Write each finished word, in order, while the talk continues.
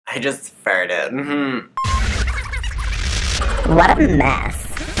I just farted. What a mess.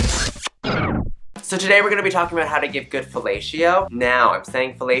 So today we're going to be talking about how to give good fellatio. Now, I'm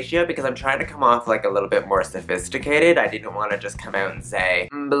saying fellatio because I'm trying to come off like a little bit more sophisticated. I didn't want to just come out and say,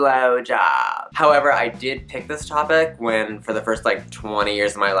 blowjob. However, I did pick this topic when, for the first like 20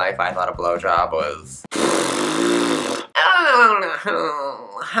 years of my life, I thought a blowjob was...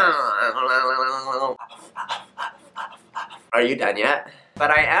 Are you done yet? But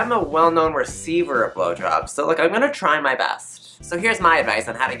I am a well-known receiver of blowjobs, so like I'm going to try my best. So here's my advice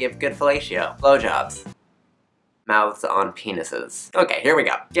on how to give good fellatio. Blowjobs. Mouths on penises. Okay, here we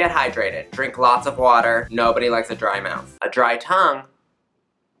go. Get hydrated. Drink lots of water. Nobody likes a dry mouth. A dry tongue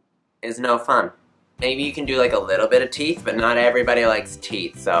is no fun. Maybe you can do like a little bit of teeth, but not everybody likes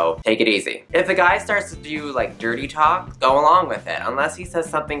teeth, so take it easy. If the guy starts to do like dirty talk, go along with it. Unless he says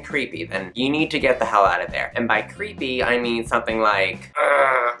something creepy, then you need to get the hell out of there. And by creepy, I mean something like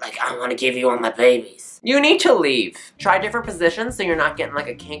I want to give you all my babies. You need to leave. Try different positions so you're not getting like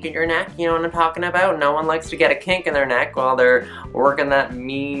a kink in your neck, you know what I'm talking about? No one likes to get a kink in their neck while they're working that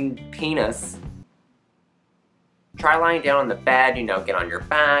mean penis. Try lying down on the bed, you know, get on your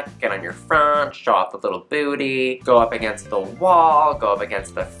back, get on your front, show off the little booty, go up against the wall, go up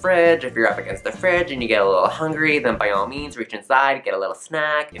against the fridge. If you're up against the fridge and you get a little hungry, then by all means reach inside, get a little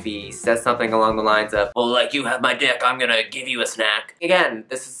snack. If he says something along the lines of, well, like you have my dick, I'm gonna give you a snack. Again,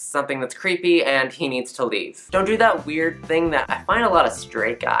 this is something that's creepy and he needs to leave. Don't do that weird thing that I find a lot of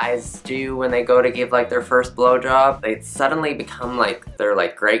straight guys do when they go to give like their first blowjob. They suddenly become like their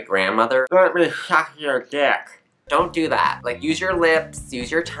like great grandmother. Let me suck your dick. Don't do that. Like, use your lips,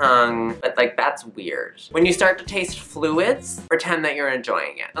 use your tongue, but like, that's weird. When you start to taste fluids, pretend that you're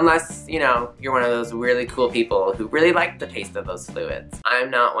enjoying it. Unless, you know, you're one of those really cool people who really like the taste of those fluids. I'm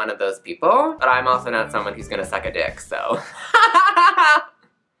not one of those people, but I'm also not someone who's gonna suck a dick, so.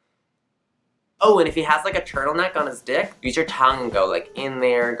 Oh, and if he has like a turtleneck on his dick, use your tongue and go like in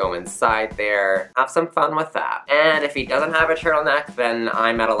there, go inside there. Have some fun with that. And if he doesn't have a turtleneck, then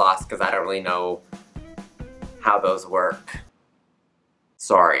I'm at a loss because I don't really know how those work.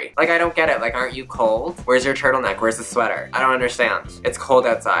 Sorry. Like, I don't get it. Like, aren't you cold? Where's your turtleneck? Where's the sweater? I don't understand. It's cold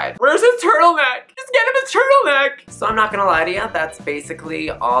outside. Where's his turtleneck? Just get him his turtleneck! So I'm not gonna lie to you, that's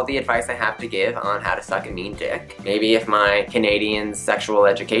basically all the advice I have to give on how to suck a mean dick. Maybe if my Canadian sexual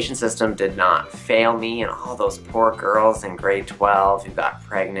education system did not fail me and all those poor girls in grade 12 who got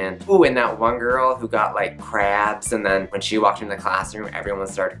pregnant. Ooh, and that one girl who got like crabs and then when she walked in the classroom, everyone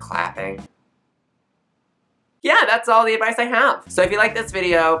started clapping. Yeah, that's all the advice I have. So if you like this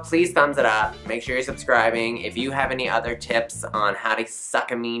video, please thumbs it up. Make sure you're subscribing. If you have any other tips on how to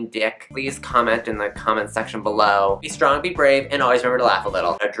suck a mean dick, please comment in the comment section below. Be strong, be brave, and always remember to laugh a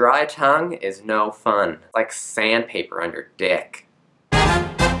little. A dry tongue is no fun. It's like sandpaper on your dick.